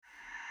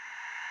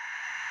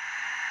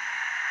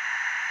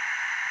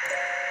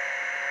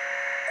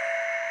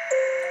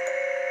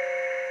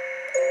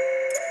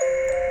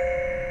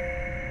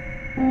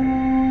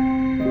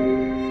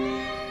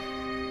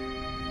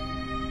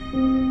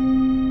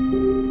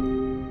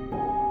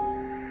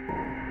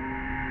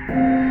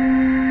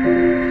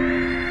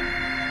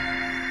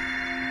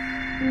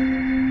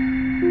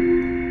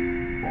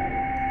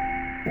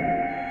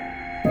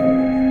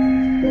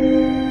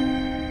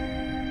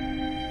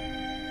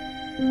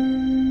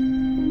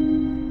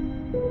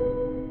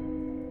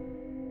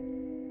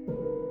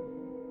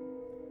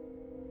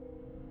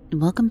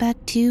Welcome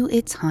back to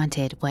It's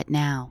Haunted, What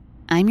Now?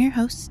 I'm your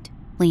host,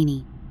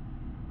 Lainey.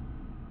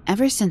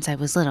 Ever since I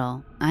was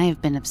little, I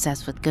have been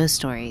obsessed with ghost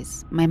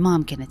stories. My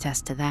mom can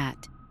attest to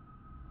that.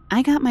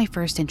 I got my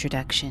first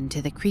introduction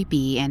to the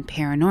creepy and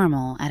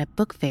paranormal at a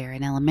book fair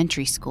in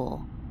elementary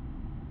school.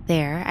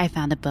 There, I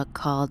found a book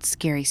called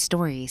Scary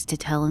Stories to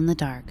Tell in the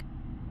Dark.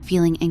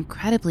 Feeling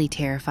incredibly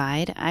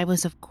terrified, I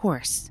was, of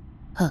course,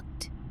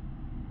 hooked.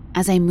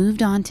 As I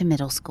moved on to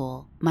middle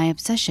school, my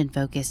obsession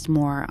focused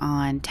more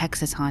on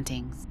Texas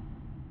hauntings.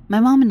 My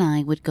mom and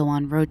I would go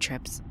on road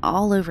trips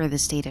all over the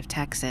state of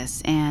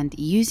Texas, and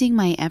using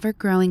my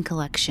ever-growing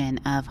collection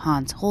of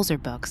Hans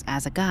Holzer books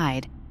as a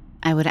guide,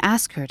 I would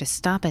ask her to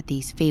stop at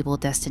these fabled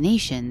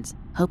destinations,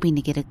 hoping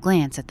to get a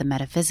glance at the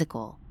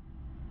metaphysical.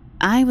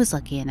 I was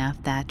lucky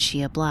enough that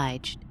she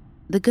obliged.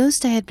 The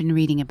ghosts I had been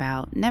reading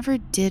about never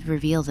did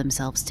reveal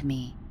themselves to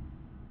me,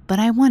 but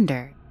I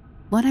wonder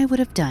what I would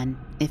have done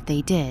if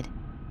they did.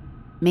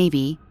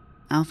 Maybe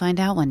I'll find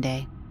out one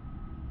day.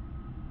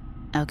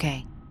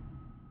 Okay,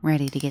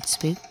 ready to get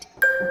spooked?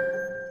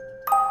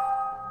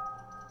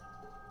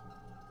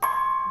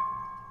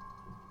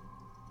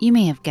 You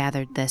may have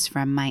gathered this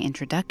from my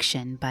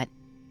introduction, but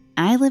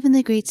I live in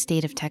the great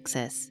state of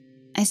Texas.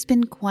 I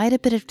spend quite a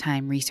bit of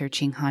time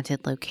researching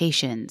haunted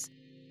locations.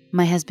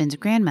 My husband's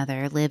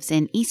grandmother lives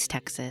in East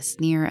Texas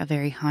near a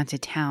very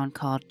haunted town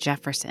called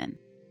Jefferson.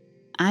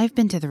 I've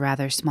been to the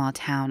rather small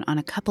town on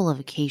a couple of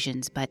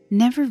occasions, but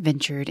never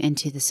ventured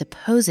into the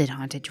supposed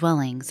haunted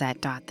dwellings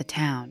that dot the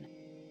town.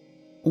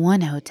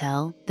 One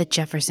hotel, the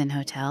Jefferson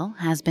Hotel,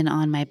 has been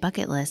on my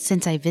bucket list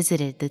since I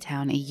visited the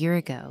town a year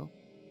ago.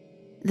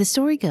 The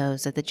story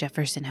goes that the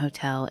Jefferson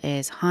Hotel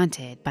is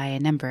haunted by a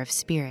number of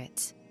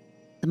spirits,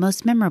 the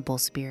most memorable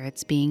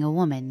spirits being a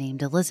woman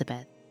named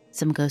Elizabeth,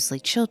 some ghostly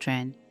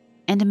children,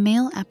 and a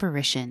male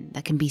apparition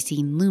that can be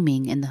seen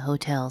looming in the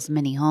hotel's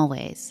many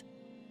hallways.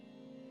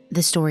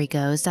 The story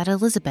goes that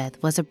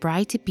Elizabeth was a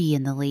bride-to-be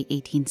in the late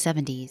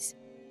 1870s.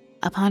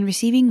 Upon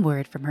receiving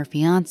word from her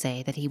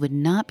fiancé that he would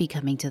not be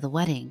coming to the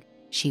wedding,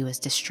 she was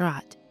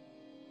distraught.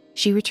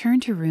 She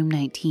returned to room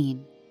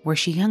 19, where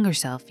she hung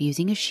herself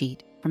using a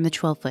sheet from the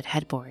 12-foot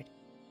headboard.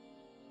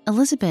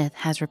 Elizabeth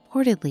has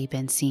reportedly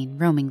been seen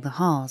roaming the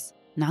halls,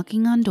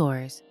 knocking on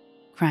doors,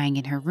 crying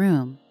in her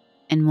room,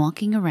 and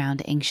walking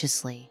around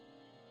anxiously.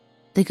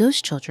 The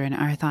ghost children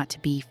are thought to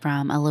be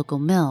from a local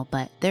mill,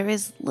 but there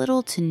is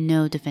little to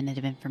no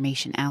definitive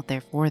information out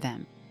there for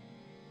them.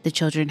 The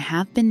children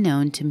have been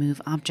known to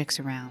move objects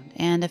around,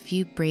 and a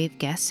few brave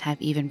guests have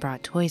even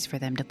brought toys for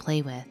them to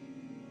play with.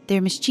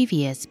 They're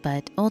mischievous,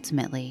 but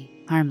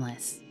ultimately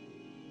harmless.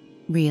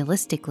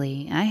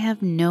 Realistically, I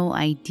have no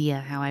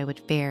idea how I would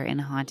fare in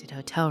a haunted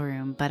hotel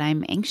room, but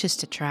I'm anxious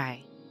to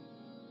try.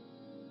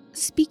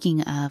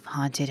 Speaking of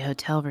haunted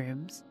hotel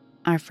rooms,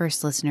 our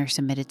first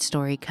listener-submitted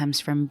story comes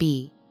from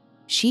B.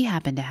 She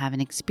happened to have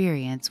an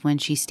experience when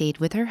she stayed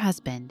with her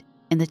husband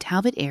in the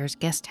Talbot Heirs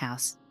guest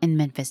house in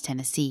Memphis,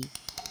 Tennessee.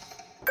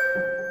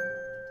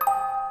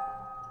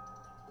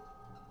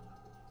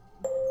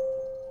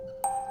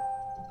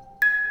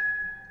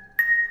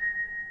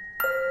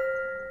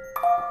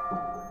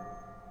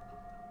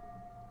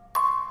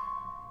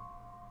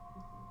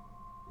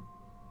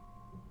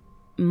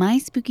 My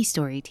spooky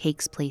story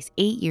takes place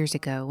 8 years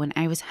ago when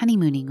I was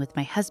honeymooning with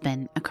my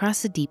husband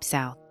across the deep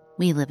south.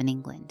 We live in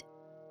England.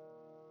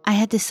 I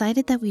had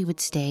decided that we would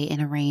stay in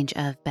a range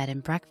of bed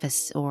and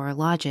breakfasts or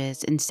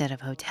lodges instead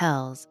of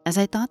hotels, as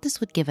I thought this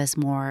would give us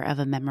more of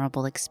a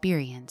memorable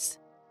experience.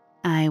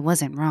 I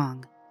wasn't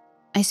wrong.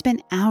 I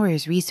spent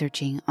hours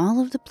researching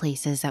all of the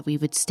places that we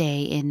would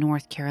stay in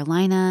North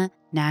Carolina,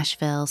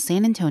 Nashville,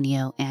 San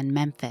Antonio, and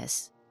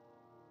Memphis.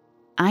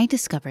 I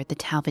discovered the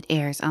Talbot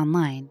Heirs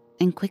online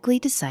and quickly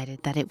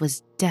decided that it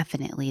was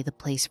definitely the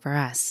place for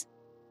us.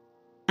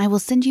 I will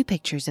send you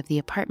pictures of the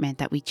apartment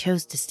that we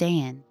chose to stay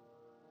in.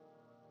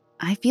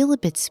 I feel a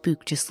bit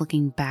spooked just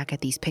looking back at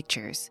these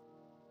pictures.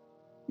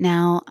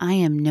 Now, I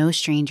am no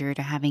stranger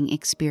to having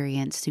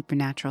experienced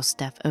supernatural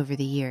stuff over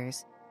the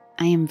years.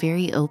 I am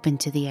very open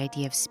to the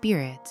idea of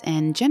spirits,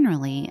 and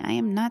generally, I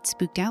am not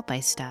spooked out by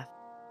stuff.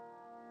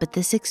 But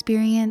this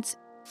experience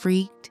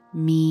freaked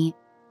me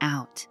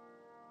out.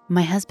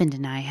 My husband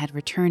and I had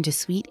returned to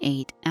Suite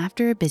 8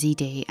 after a busy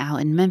day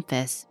out in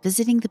Memphis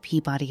visiting the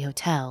Peabody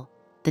Hotel,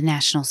 the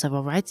National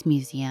Civil Rights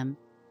Museum,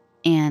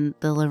 and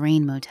the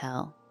Lorraine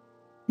Motel.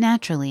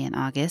 Naturally, in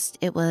August,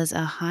 it was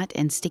a hot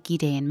and sticky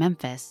day in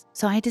Memphis,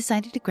 so I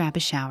decided to grab a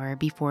shower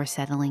before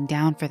settling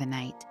down for the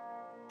night.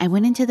 I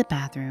went into the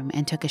bathroom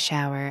and took a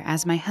shower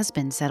as my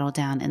husband settled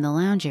down in the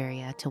lounge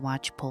area to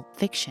watch Pulp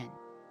Fiction.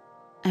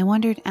 I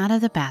wandered out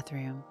of the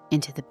bathroom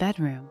into the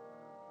bedroom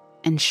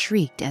and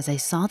shrieked as I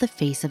saw the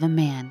face of a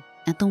man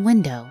at the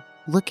window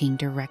looking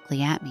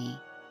directly at me.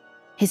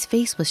 His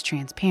face was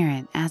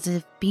transparent, as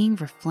if being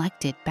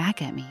reflected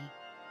back at me.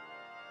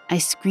 I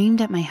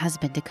screamed at my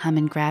husband to come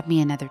and grab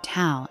me another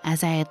towel,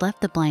 as I had left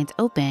the blinds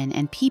open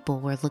and people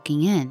were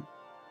looking in.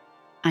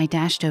 I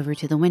dashed over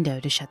to the window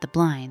to shut the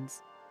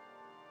blinds.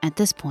 At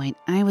this point,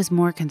 I was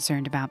more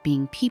concerned about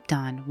being peeped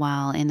on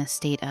while in a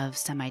state of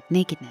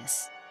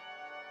semi-nakedness.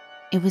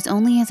 It was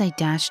only as I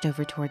dashed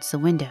over towards the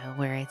window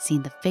where I'd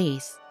seen the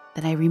face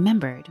that I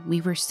remembered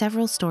we were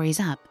several stories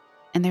up,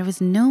 and there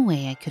was no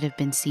way I could have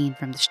been seen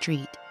from the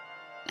street.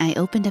 I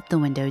opened up the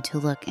window to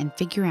look and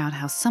figure out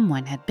how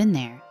someone had been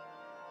there.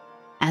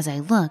 As I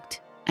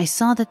looked, I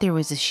saw that there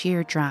was a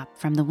sheer drop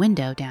from the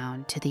window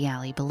down to the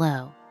alley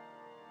below.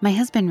 My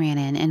husband ran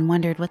in and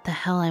wondered what the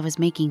hell I was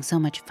making so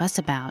much fuss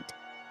about.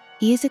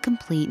 He is a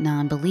complete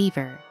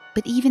non-believer,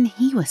 but even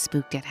he was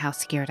spooked at how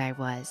scared I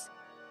was.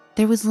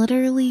 There was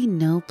literally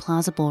no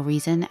plausible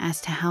reason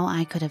as to how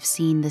I could have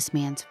seen this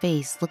man's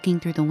face looking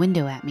through the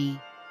window at me.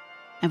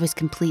 I was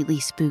completely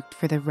spooked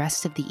for the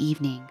rest of the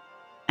evening.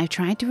 I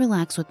tried to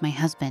relax with my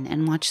husband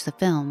and watch the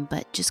film,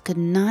 but just could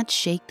not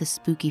shake the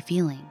spooky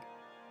feeling.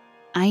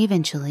 I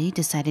eventually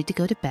decided to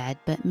go to bed,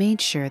 but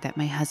made sure that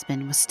my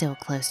husband was still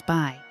close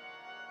by.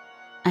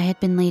 I had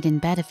been laid in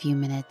bed a few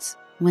minutes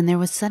when there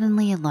was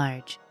suddenly a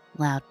large,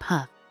 loud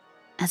puff,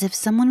 as if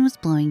someone was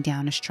blowing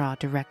down a straw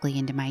directly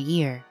into my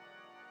ear.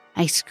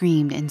 I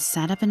screamed and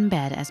sat up in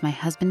bed as my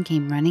husband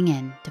came running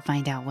in to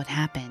find out what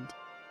happened.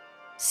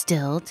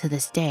 Still, to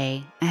this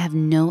day, I have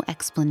no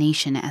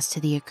explanation as to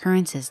the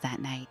occurrences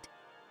that night.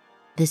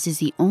 This is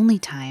the only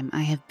time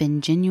I have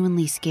been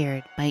genuinely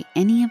scared by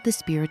any of the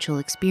spiritual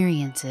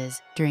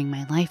experiences during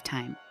my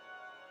lifetime.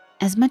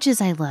 As much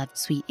as I loved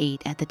Suite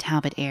 8 at the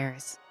Talbot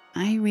Heirs,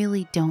 I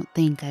really don't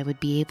think I would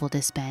be able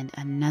to spend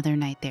another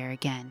night there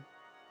again.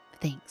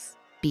 Thanks,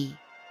 B.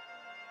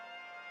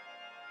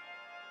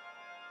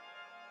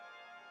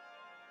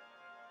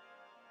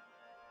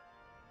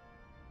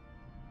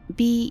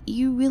 B,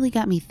 you really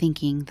got me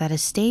thinking that a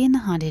stay in the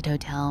haunted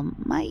hotel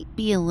might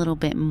be a little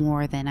bit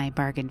more than I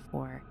bargained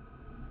for.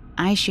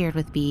 I shared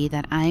with B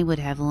that I would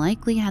have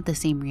likely had the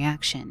same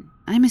reaction.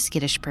 I'm a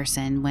skittish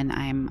person when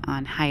I'm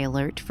on high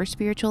alert for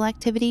spiritual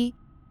activity.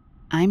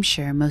 I'm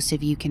sure most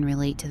of you can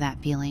relate to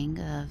that feeling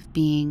of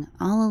being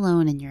all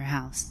alone in your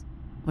house,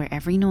 where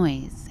every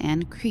noise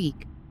and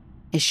creak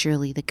is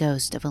surely the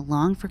ghost of a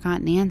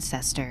long-forgotten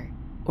ancestor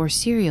or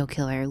serial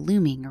killer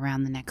looming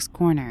around the next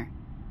corner.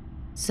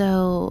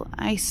 So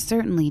I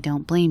certainly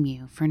don't blame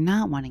you for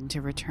not wanting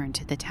to return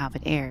to the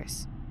Talbot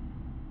Heirs.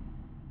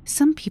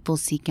 Some people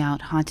seek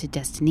out haunted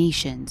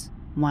destinations,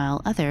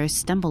 while others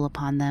stumble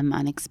upon them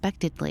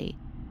unexpectedly.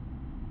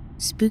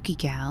 Spooky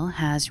Gal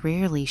has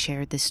rarely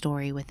shared this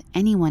story with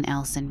anyone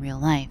else in real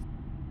life.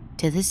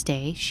 To this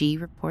day, she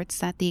reports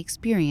that the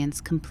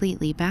experience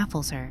completely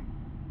baffles her.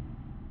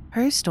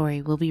 Her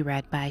story will be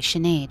read by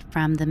Sinead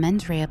from the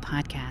Mens Rea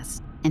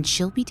podcast, and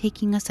she'll be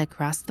taking us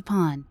across the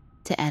pond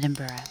to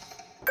Edinburgh.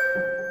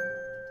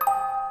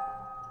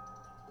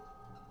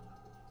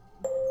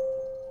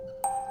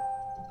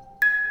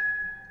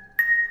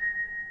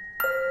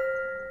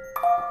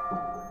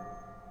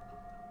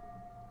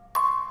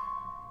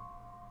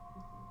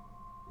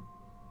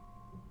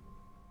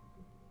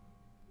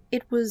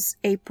 It was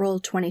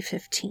April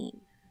 2015.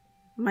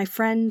 My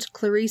friend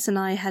Clarice and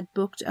I had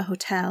booked a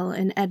hotel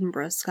in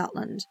Edinburgh,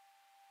 Scotland,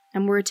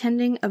 and were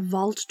attending a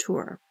vault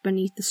tour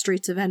beneath the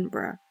streets of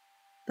Edinburgh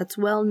that's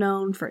well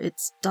known for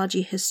its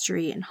dodgy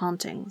history and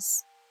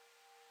hauntings.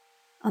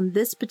 On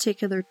this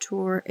particular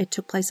tour, it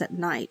took place at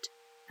night,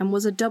 and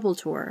was a double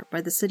tour by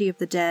the City of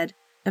the Dead,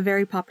 a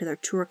very popular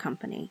tour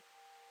company.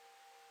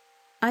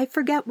 I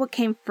forget what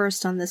came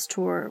first on this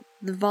tour,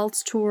 the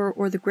vaults tour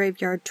or the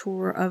graveyard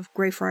tour of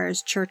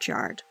Greyfriars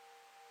Churchyard,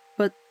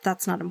 but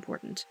that's not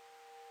important.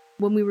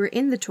 When we were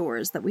in the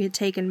tours that we had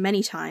taken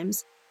many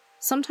times,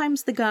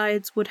 sometimes the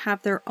guides would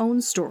have their own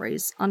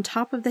stories on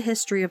top of the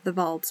history of the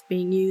vaults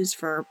being used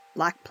for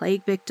Black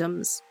Plague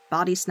victims,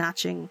 body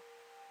snatching,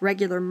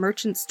 regular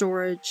merchant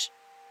storage,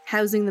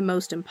 housing the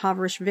most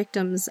impoverished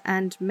victims,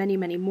 and many,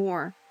 many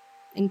more,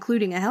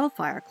 including a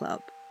Hellfire Club.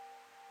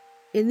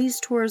 In these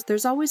tours,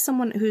 there's always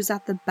someone who's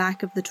at the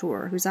back of the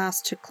tour who's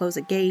asked to close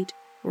a gate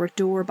or a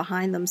door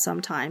behind them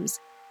sometimes,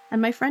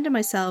 and my friend and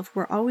myself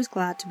were always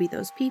glad to be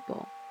those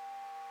people.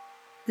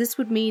 This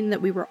would mean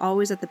that we were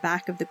always at the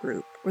back of the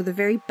group, or the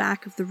very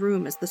back of the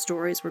room as the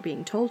stories were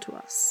being told to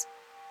us.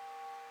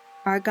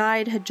 Our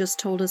guide had just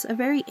told us a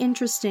very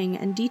interesting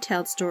and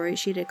detailed story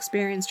she had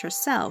experienced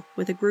herself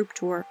with a group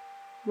tour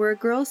where a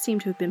girl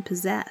seemed to have been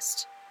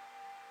possessed.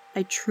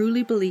 I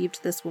truly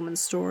believed this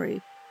woman's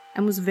story,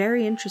 and was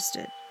very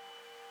interested.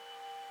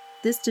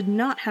 This did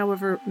not,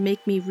 however,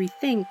 make me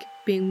rethink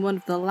being one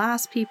of the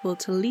last people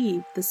to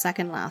leave the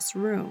second last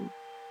room.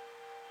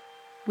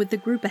 With the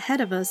group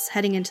ahead of us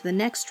heading into the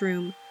next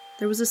room,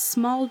 There was a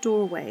small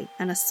doorway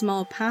and a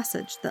small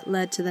passage that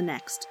led to the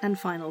next and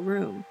final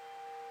room.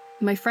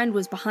 My friend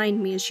was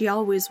behind me, as she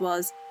always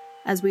was,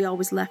 as we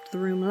always left the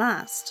room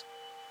last.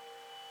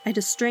 I had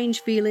a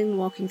strange feeling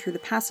walking through the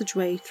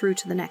passageway through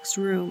to the next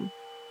room.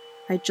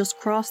 I had just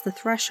crossed the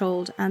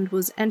threshold and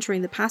was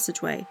entering the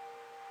passageway.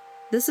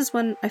 This is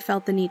when I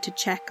felt the need to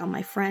check on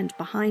my friend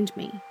behind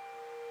me.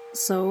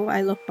 So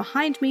I looked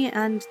behind me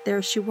and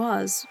there she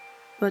was,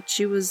 but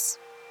she was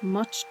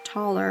much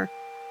taller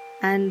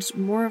and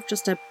more of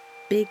just a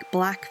big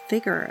black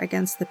figure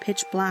against the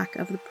pitch black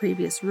of the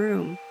previous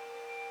room.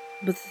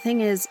 But the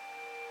thing is,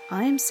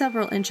 I'm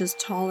several inches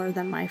taller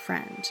than my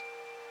friend.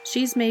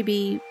 She's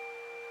maybe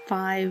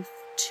 5'2",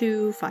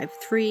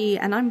 5'3",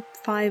 and I'm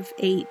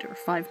 5'8" or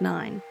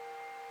 5'9".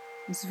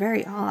 It's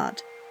very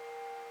odd.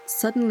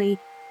 Suddenly,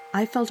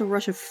 I felt a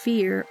rush of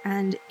fear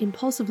and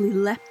impulsively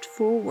leapt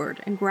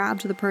forward and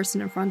grabbed the person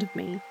in front of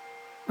me.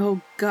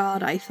 Oh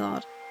God, I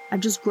thought, I've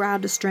just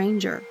grabbed a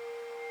stranger.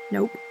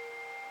 Nope.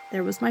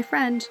 There was my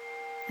friend,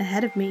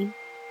 ahead of me,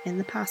 in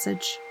the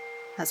passage,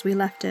 as we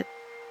left it.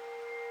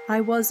 I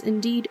was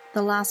indeed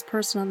the last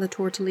person on the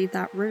tour to leave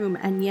that room,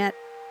 and yet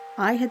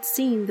I had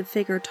seen the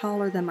figure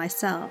taller than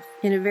myself,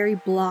 in a very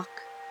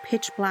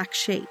pitch black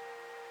shape,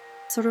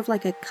 sort of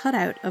like a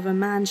cutout of a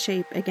man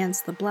shape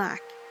against the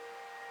black.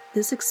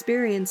 This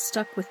experience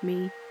stuck with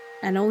me,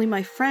 and only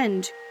my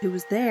friend, who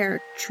was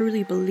there,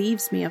 truly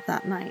believes me of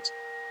that night.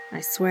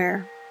 I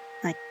swear,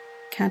 I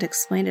can't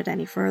explain it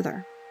any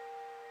further.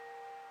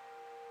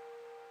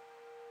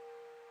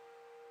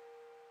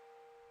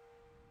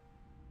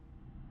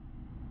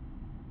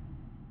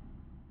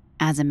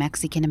 As a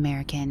Mexican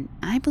American,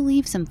 I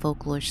believe some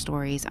folklore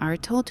stories are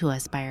told to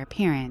us by our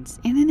parents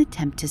in an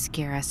attempt to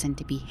scare us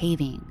into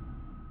behaving.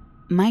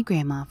 My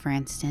grandma, for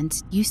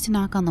instance, used to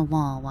knock on the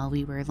wall while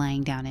we were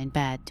lying down in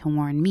bed to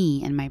warn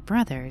me and my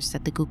brothers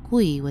that the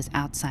cucuy was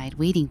outside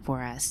waiting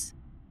for us.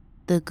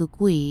 The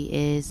cucuy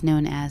is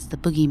known as the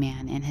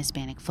boogeyman in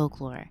Hispanic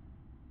folklore.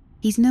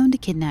 He's known to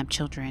kidnap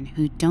children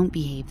who don't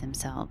behave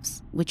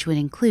themselves, which would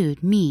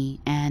include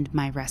me and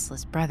my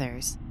restless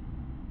brothers.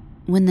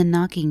 When the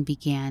knocking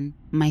began,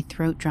 my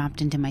throat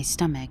dropped into my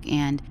stomach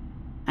and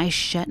I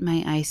shut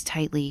my eyes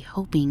tightly,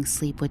 hoping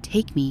sleep would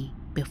take me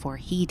before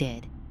he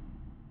did.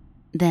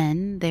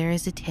 Then there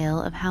is a tale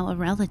of how a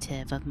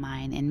relative of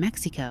mine in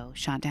Mexico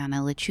shot down a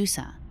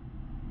lechuza.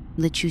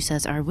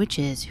 Lechuzas are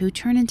witches who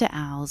turn into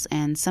owls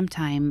and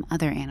sometimes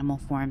other animal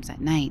forms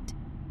at night.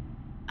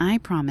 I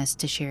promised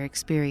to share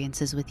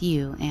experiences with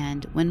you,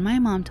 and when my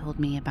mom told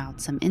me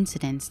about some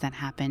incidents that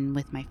happened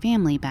with my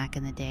family back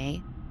in the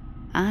day,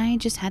 I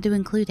just had to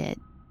include it.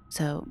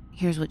 So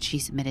here's what she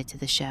submitted to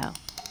the show.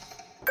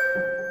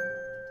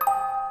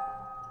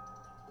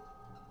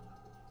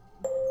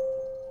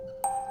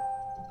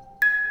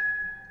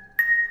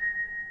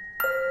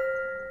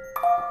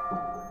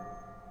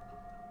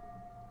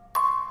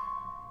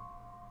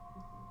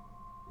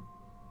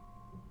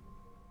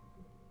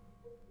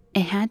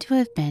 It had to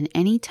have been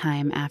any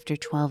time after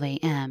 12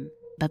 a.m.,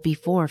 but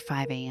before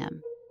 5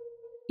 a.m.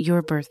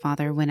 Your birth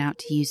father went out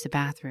to use the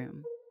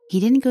bathroom. He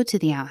didn't go to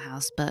the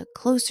outhouse, but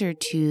closer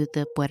to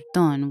the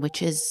puerton,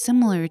 which is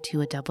similar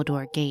to a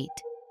double-door gate.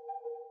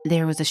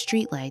 There was a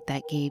streetlight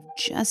that gave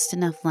just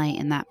enough light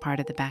in that part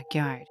of the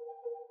backyard.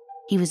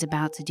 He was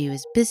about to do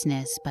his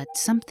business, but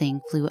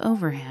something flew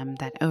over him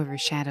that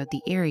overshadowed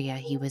the area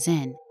he was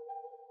in.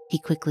 He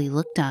quickly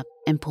looked up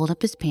and pulled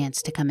up his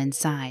pants to come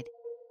inside.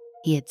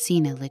 He had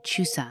seen a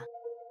lechuza.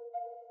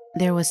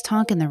 There was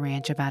talk in the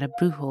ranch about a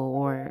brujo,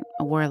 or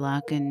a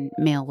warlock and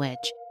male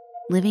witch,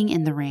 living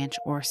in the ranch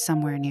or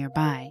somewhere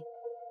nearby.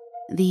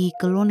 The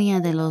Colonia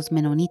de los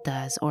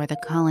Menonitas, or the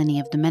colony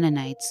of the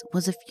Mennonites,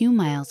 was a few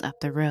miles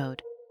up the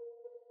road.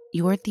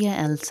 Your tia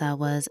Elsa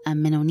was a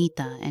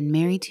Menonita and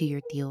married to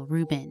your tío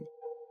Ruben.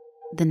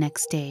 The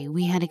next day,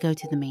 we had to go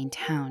to the main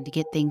town to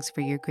get things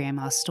for your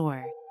grandma's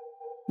store.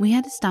 We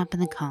had to stop in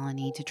the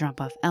colony to drop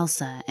off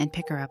Elsa and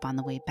pick her up on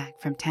the way back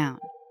from town.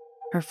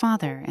 Her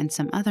father and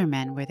some other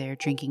men were there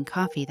drinking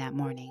coffee that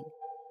morning.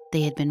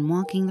 They had been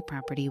walking the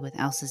property with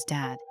Elsa's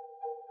dad.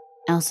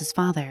 Elsa's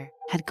father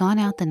had gone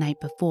out the night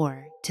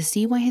before to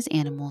see why his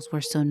animals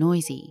were so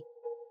noisy.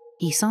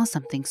 He saw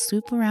something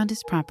swoop around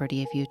his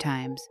property a few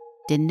times,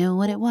 didn't know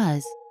what it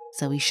was,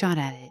 so he shot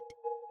at it.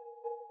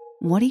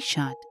 What he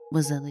shot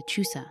was a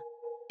lechuza.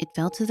 It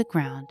fell to the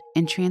ground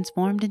and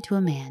transformed into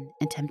a man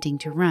attempting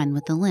to run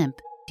with a limp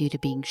due to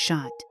being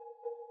shot.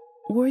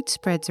 Word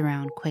spreads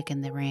around quick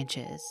in the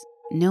ranches.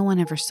 No one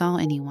ever saw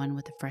anyone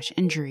with a fresh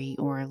injury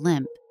or a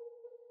limp.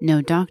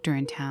 No doctor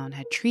in town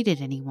had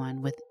treated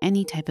anyone with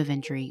any type of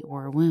injury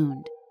or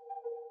wound.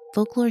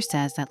 Folklore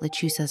says that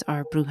lechuzas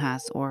are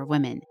brujas or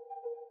women.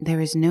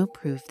 There is no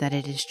proof that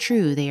it is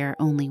true they are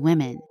only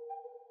women.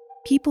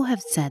 People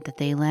have said that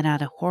they let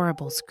out a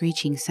horrible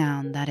screeching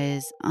sound that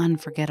is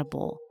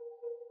unforgettable.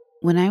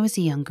 When I was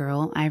a young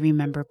girl, I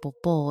remember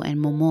Popo and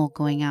Momo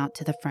going out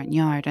to the front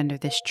yard under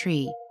this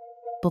tree.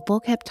 Popo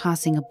kept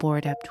tossing a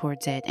board up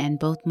towards it, and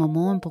both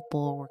Momo and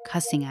Popo were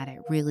cussing at it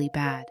really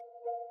bad.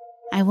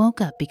 I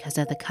woke up because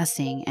of the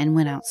cussing and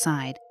went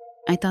outside.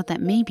 I thought that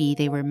maybe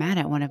they were mad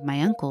at one of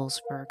my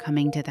uncles for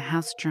coming to the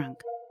house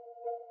drunk.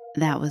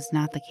 That was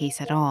not the case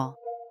at all.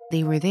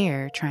 They were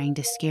there trying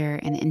to scare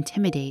and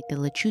intimidate the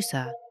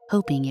lechuza,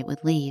 hoping it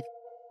would leave.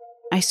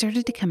 I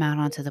started to come out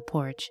onto the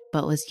porch,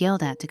 but was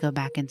yelled at to go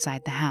back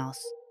inside the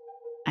house.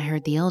 I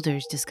heard the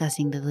elders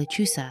discussing the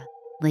lechuza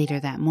later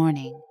that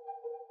morning.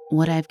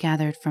 What I've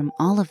gathered from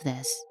all of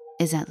this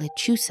is that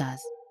lechuzas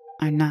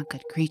are not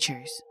good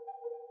creatures.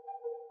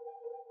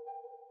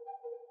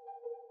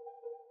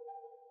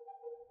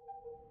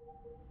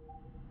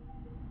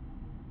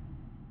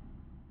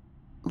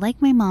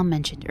 Like my mom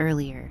mentioned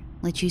earlier,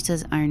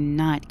 lechuzas are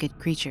not good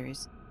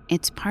creatures.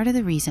 It's part of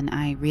the reason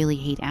I really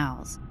hate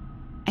owls.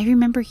 I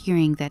remember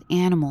hearing that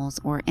animals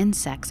or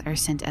insects are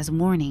sent as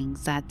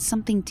warnings that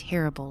something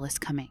terrible is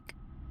coming.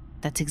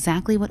 That's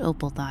exactly what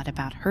Opal thought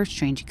about her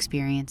strange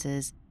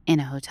experiences in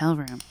a hotel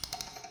room.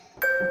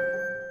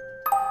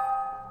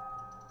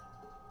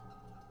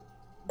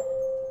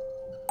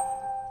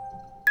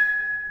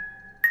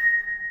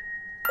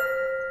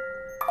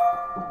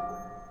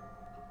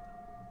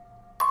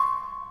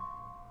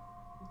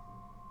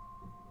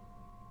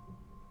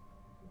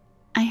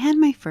 I had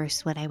my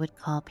first what I would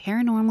call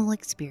paranormal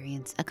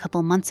experience a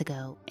couple months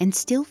ago and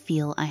still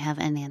feel I have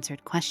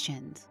unanswered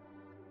questions.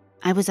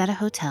 I was at a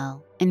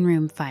hotel in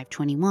room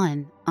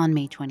 521 on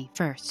May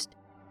 21st.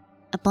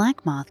 A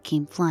black moth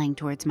came flying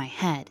towards my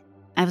head.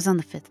 I was on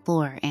the 5th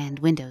floor and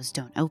windows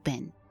don't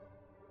open.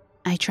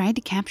 I tried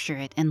to capture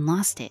it and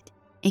lost it.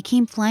 It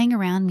came flying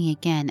around me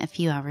again a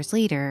few hours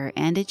later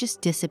and it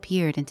just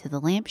disappeared into the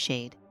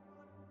lampshade.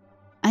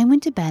 I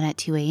went to bed at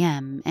 2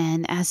 a.m.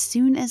 and as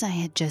soon as I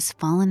had just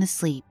fallen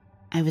asleep,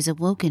 I was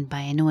awoken by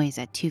a noise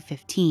at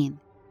 2:15.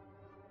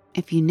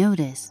 If you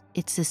notice,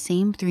 it's the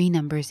same 3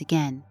 numbers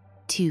again,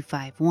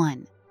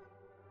 251.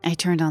 I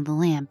turned on the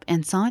lamp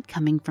and saw it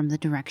coming from the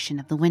direction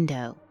of the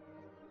window.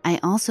 I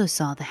also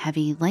saw the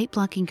heavy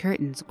light-blocking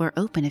curtains were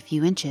open a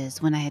few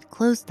inches when I had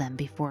closed them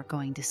before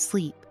going to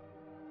sleep.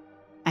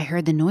 I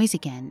heard the noise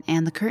again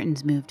and the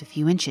curtains moved a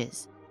few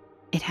inches.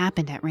 It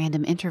happened at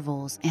random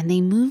intervals and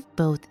they moved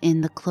both in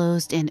the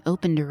closed and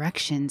open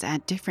directions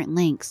at different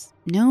lengths.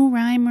 No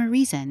rhyme or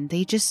reason,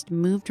 they just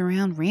moved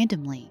around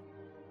randomly.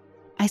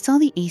 I saw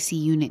the AC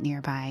unit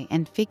nearby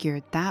and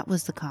figured that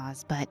was the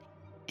cause, but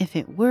if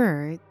it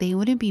were, they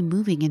wouldn't be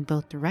moving in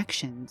both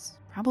directions,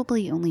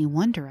 probably only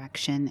one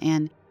direction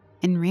and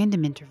in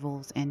random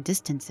intervals and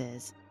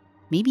distances,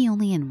 maybe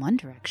only in one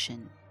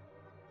direction.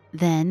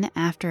 Then,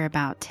 after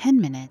about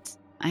 10 minutes,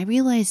 I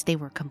realized they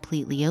were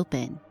completely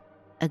open.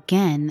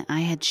 Again, I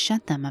had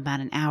shut them about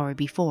an hour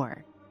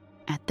before.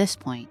 At this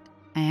point,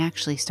 I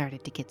actually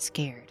started to get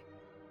scared.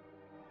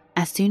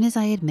 As soon as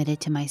I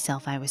admitted to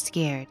myself I was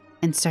scared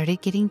and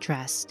started getting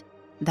dressed,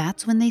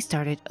 that's when they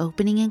started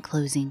opening and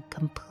closing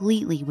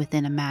completely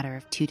within a matter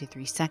of 2 to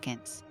 3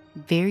 seconds,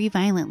 very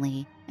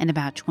violently and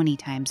about 20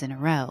 times in a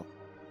row.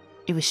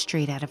 It was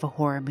straight out of a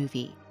horror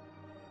movie.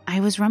 I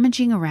was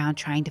rummaging around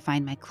trying to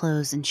find my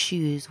clothes and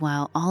shoes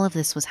while all of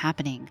this was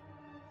happening.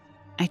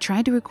 I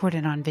tried to record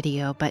it on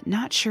video, but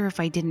not sure if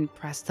I didn't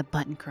press the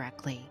button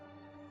correctly.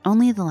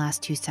 Only the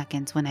last 2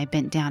 seconds when I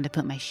bent down to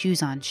put my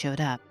shoes on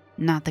showed up,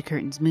 not the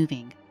curtains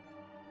moving.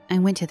 I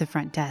went to the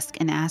front desk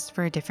and asked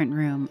for a different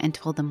room and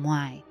told them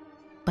why,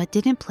 but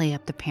didn't play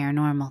up the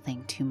paranormal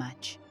thing too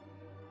much.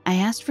 I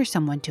asked for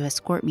someone to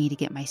escort me to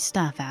get my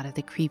stuff out of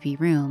the creepy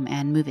room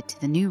and move it to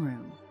the new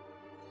room.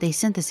 They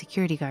sent the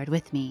security guard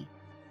with me.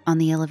 On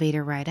the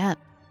elevator ride up,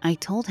 I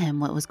told him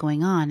what was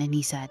going on and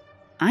he said,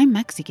 "I'm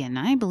Mexican,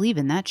 I believe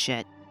in that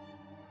shit."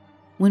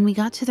 When we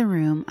got to the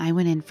room, I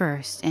went in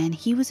first and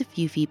he was a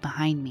few feet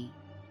behind me.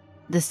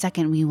 The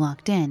second we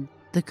walked in,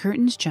 the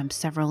curtains jumped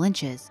several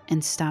inches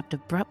and stopped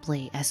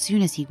abruptly as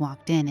soon as he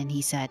walked in and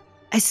he said,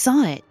 "I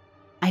saw it."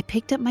 I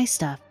picked up my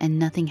stuff and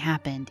nothing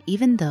happened,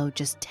 even though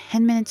just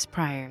 10 minutes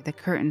prior the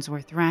curtains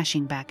were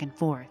thrashing back and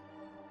forth.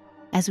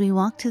 As we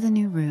walked to the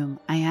new room,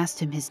 I asked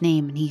him his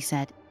name and he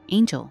said,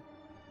 "Angel."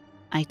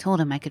 I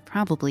told him I could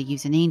probably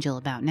use an angel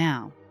about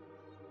now.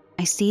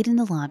 I stayed in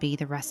the lobby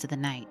the rest of the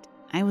night.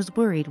 I was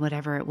worried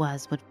whatever it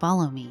was would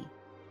follow me.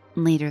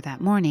 Later that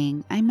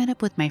morning, I met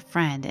up with my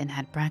friend and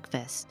had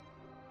breakfast.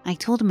 I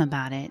told him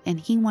about it and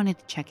he wanted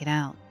to check it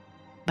out.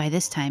 By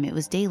this time it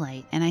was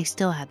daylight and I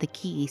still had the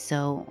key,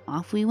 so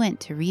off we went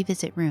to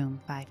revisit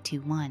room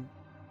 521.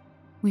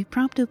 We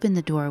propped open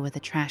the door with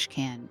a trash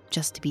can,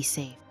 just to be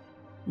safe.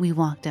 We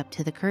walked up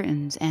to the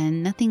curtains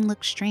and nothing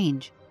looked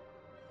strange.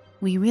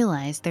 We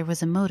realized there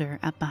was a motor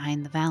up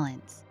behind the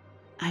valance.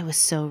 I was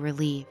so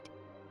relieved.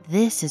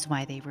 This is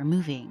why they were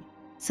moving.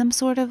 Some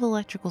sort of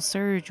electrical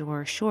surge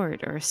or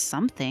short or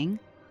something.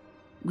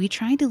 We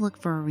tried to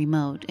look for a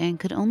remote and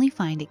could only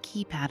find a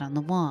keypad on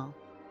the wall.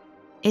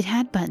 It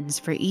had buttons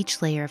for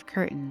each layer of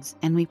curtains,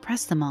 and we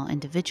pressed them all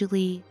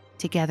individually,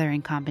 together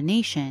in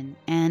combination,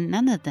 and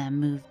none of them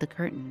moved the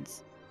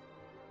curtains.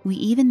 We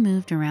even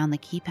moved around the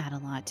keypad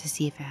a lot to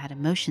see if it had a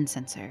motion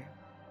sensor.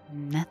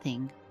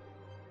 Nothing.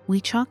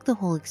 We chalked the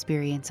whole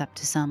experience up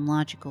to some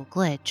logical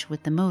glitch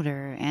with the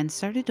motor and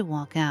started to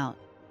walk out,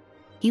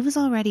 He was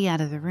already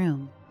out of the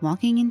room,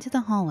 walking into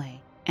the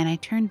hallway, and I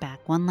turned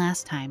back one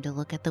last time to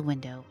look at the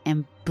window,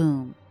 and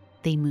boom,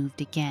 they moved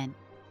again.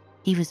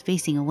 He was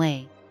facing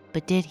away,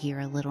 but did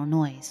hear a little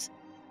noise.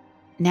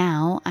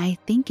 Now, I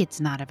think it's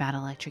not about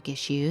electric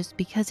issues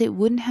because it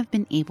wouldn't have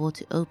been able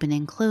to open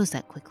and close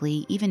that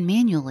quickly, even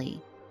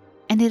manually.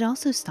 And it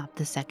also stopped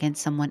the second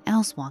someone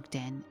else walked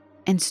in,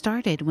 and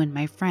started when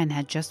my friend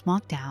had just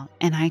walked out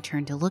and I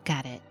turned to look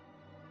at it.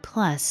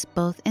 Plus,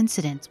 both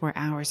incidents were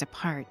hours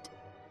apart.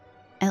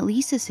 At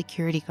least a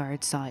security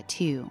guard saw it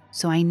too,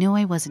 so I know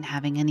I wasn't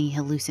having any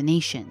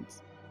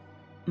hallucinations.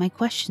 My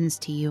questions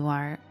to you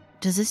are,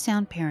 does this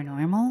sound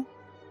paranormal?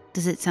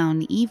 Does it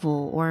sound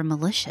evil or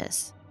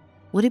malicious?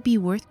 Would it be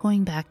worth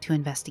going back to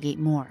investigate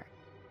more?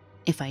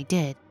 If I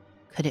did,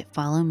 could it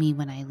follow me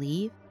when I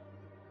leave?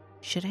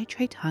 Should I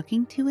try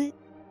talking to it?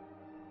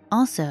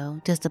 Also,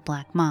 does the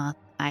black moth,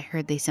 I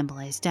heard they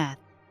symbolize death,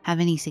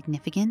 have any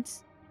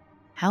significance?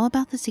 How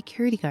about the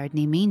security guard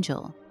named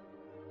Angel?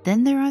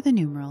 Then there are the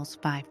numerals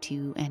 5,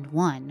 2, and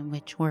 1,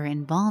 which were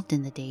involved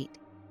in the date,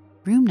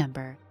 room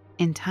number,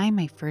 and time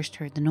I first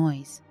heard the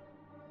noise.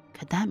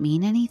 Could that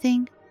mean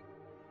anything?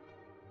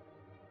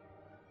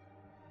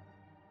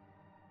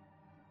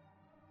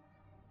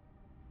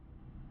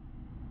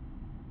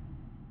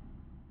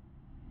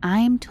 I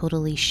am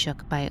totally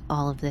shook by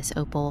all of this,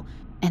 Opal,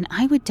 and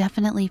I would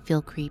definitely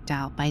feel creeped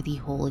out by the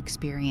whole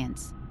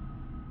experience.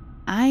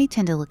 I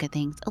tend to look at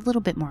things a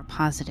little bit more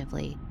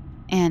positively,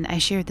 and I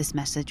shared this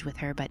message with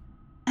her, but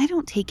I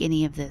don't take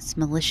any of this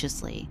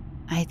maliciously.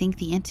 I think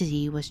the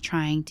entity was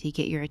trying to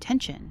get your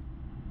attention.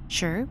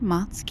 Sure,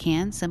 moths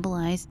can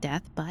symbolize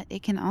death, but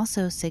it can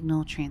also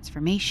signal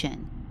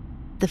transformation.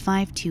 The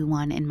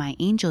 521 in my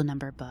angel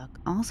number book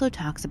also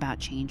talks about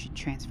change and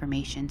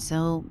transformation,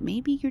 so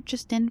maybe you're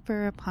just in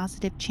for a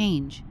positive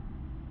change.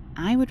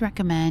 I would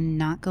recommend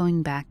not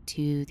going back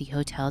to the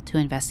hotel to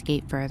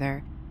investigate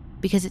further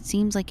because it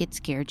seems like it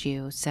scared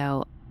you,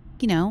 so,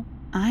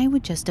 I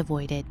would just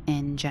avoid it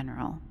in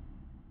general.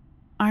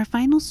 Our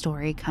final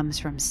story comes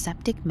from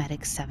Septic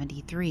Medic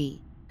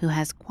 73, who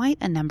has quite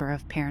a number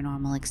of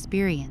paranormal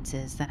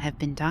experiences that have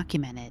been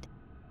documented.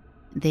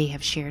 They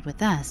have shared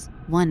with us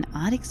one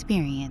odd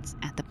experience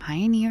at the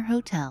Pioneer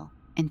Hotel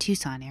in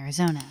Tucson,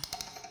 Arizona.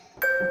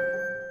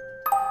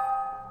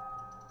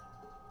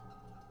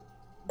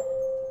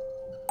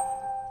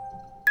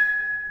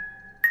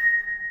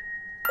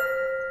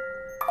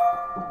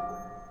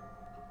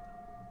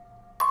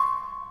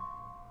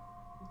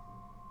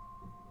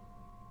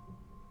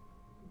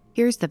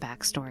 Here's the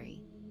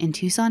backstory. In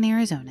Tucson,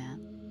 Arizona,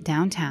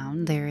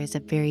 downtown, there is a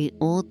very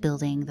old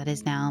building that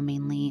is now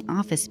mainly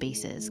office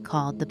spaces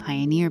called the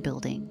Pioneer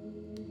Building.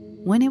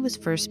 When it was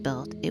first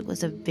built, it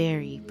was a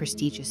very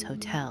prestigious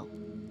hotel.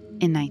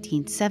 In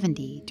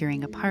 1970,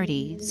 during a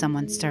party,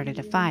 someone started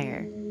a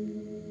fire.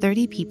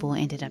 30 people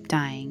ended up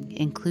dying,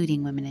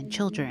 including women and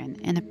children,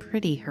 in a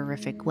pretty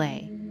horrific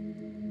way.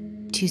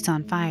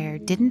 Tucson Fire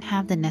didn't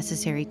have the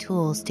necessary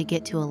tools to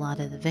get to a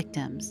lot of the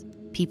victims.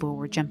 People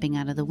were jumping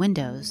out of the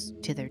windows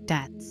to their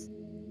deaths.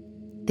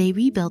 They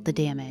rebuilt the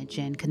damage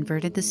and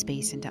converted the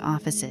space into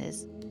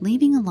offices,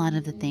 leaving a lot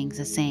of the things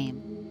the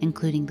same,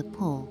 including the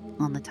pool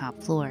on the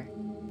top floor.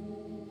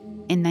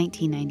 In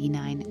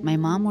 1999, my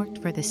mom worked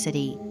for the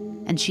city,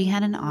 and she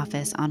had an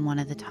office on one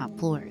of the top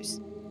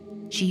floors.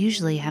 She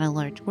usually had a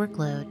large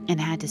workload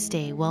and had to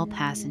stay well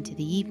past into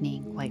the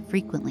evening quite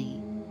frequently.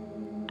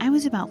 I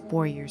was about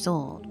 4 years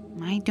old.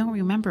 I don't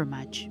remember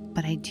much,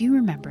 but I do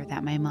remember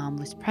that my mom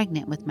was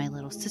pregnant with my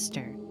little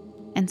sister,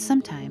 and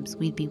sometimes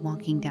we'd be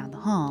walking down the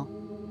hall,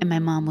 and my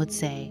mom would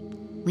say,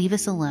 "Leave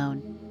us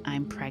alone,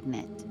 I'm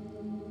pregnant."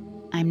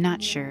 I'm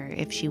not sure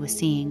if she was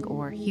seeing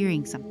or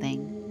hearing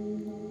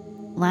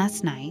something.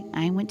 Last night,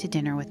 I went to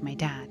dinner with my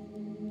dad.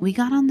 We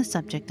got on the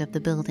subject of the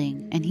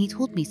building, and he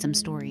told me some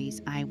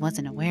stories I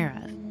wasn't aware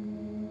of.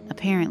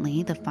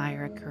 Apparently, the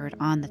fire occurred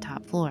on the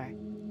top floor.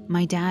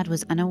 My dad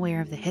was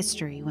unaware of the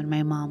history when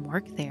my mom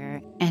worked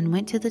there and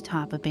went to the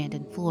top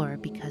abandoned floor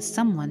because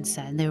someone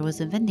said there was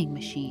a vending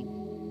machine.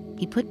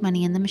 He put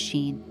money in the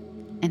machine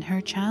and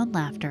heard child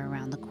laughter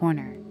around the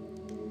corner.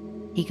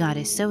 He got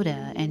his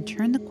soda and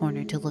turned the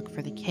corner to look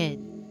for the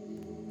kid.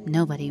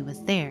 Nobody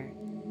was there,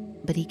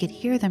 but he could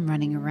hear them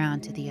running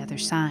around to the other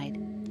side.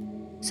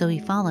 So he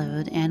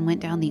followed and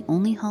went down the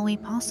only hallway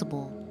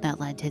possible that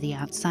led to the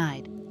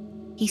outside.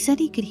 He said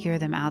he could hear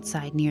them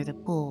outside near the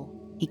pool.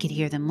 He could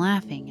hear them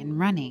laughing and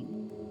running.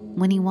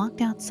 When he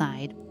walked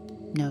outside,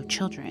 no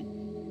children,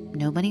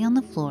 nobody on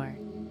the floor,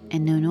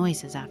 and no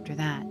noises after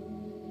that.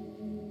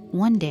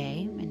 One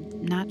day,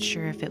 and not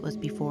sure if it was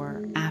before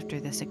or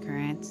after this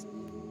occurrence,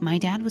 my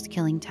dad was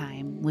killing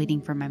time waiting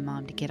for my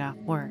mom to get off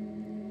work.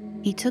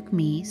 He took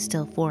me,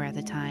 still 4 at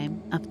the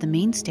time, up the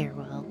main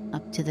stairwell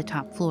up to the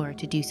top floor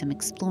to do some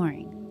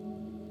exploring.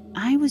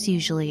 I was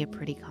usually a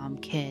pretty calm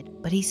kid,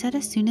 but he said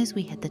as soon as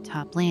we hit the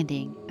top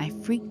landing, I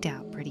freaked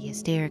out pretty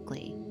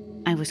hysterically.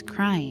 I was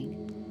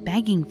crying,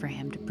 begging for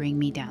him to bring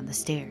me down the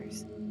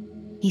stairs.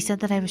 He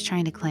said that I was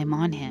trying to climb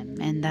on him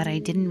and that I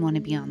didn't want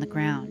to be on the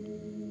ground.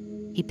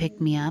 He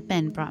picked me up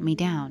and brought me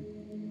down.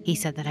 He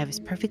said that I was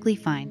perfectly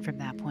fine from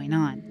that point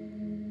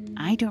on.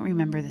 I don't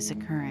remember this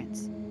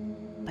occurrence,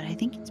 but I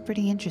think it's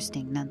pretty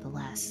interesting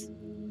nonetheless.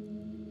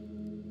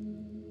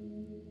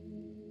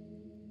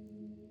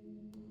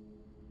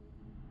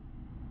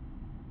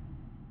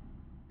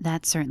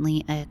 That's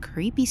certainly a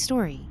creepy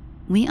story.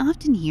 We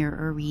often hear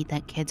or read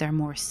that kids are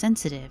more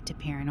sensitive to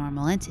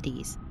paranormal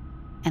entities,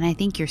 and I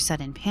think your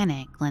sudden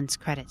panic lends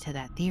credit to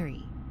that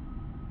theory.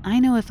 I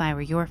know if I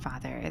were your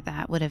father,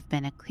 that would have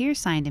been a clear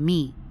sign to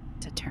me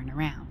to turn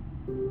around.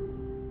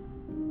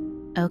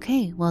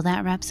 Okay, well,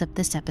 that wraps up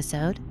this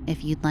episode.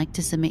 If you'd like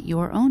to submit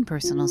your own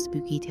personal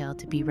spooky tale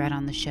to be read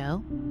on the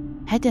show,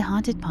 head to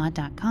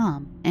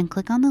hauntedpod.com and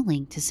click on the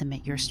link to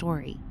submit your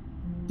story.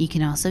 You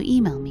can also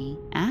email me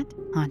at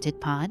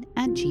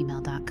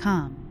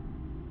hauntedpod@gmail.com.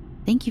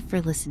 Thank you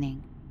for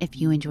listening. If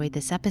you enjoyed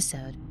this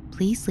episode,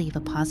 please leave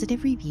a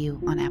positive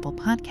review on Apple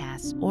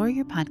Podcasts or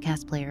your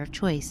podcast player of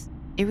choice.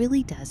 It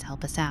really does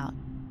help us out.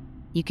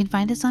 You can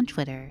find us on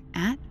Twitter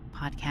at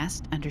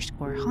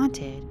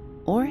podcast_haunted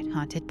or at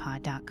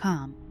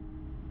hauntedpod.com.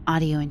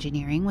 Audio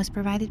engineering was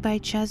provided by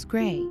Ches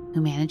Gray, who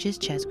manages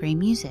Ches Gray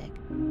Music.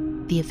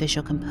 The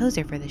official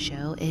composer for the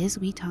show is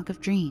We Talk of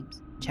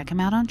Dreams. Check him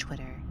out on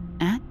Twitter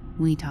at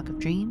We Talk of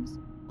Dreams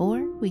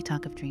or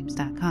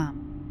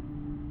wetalkofdreams.com.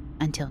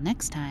 Until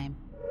next time.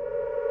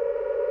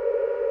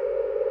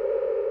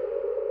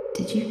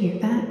 Did you hear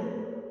that?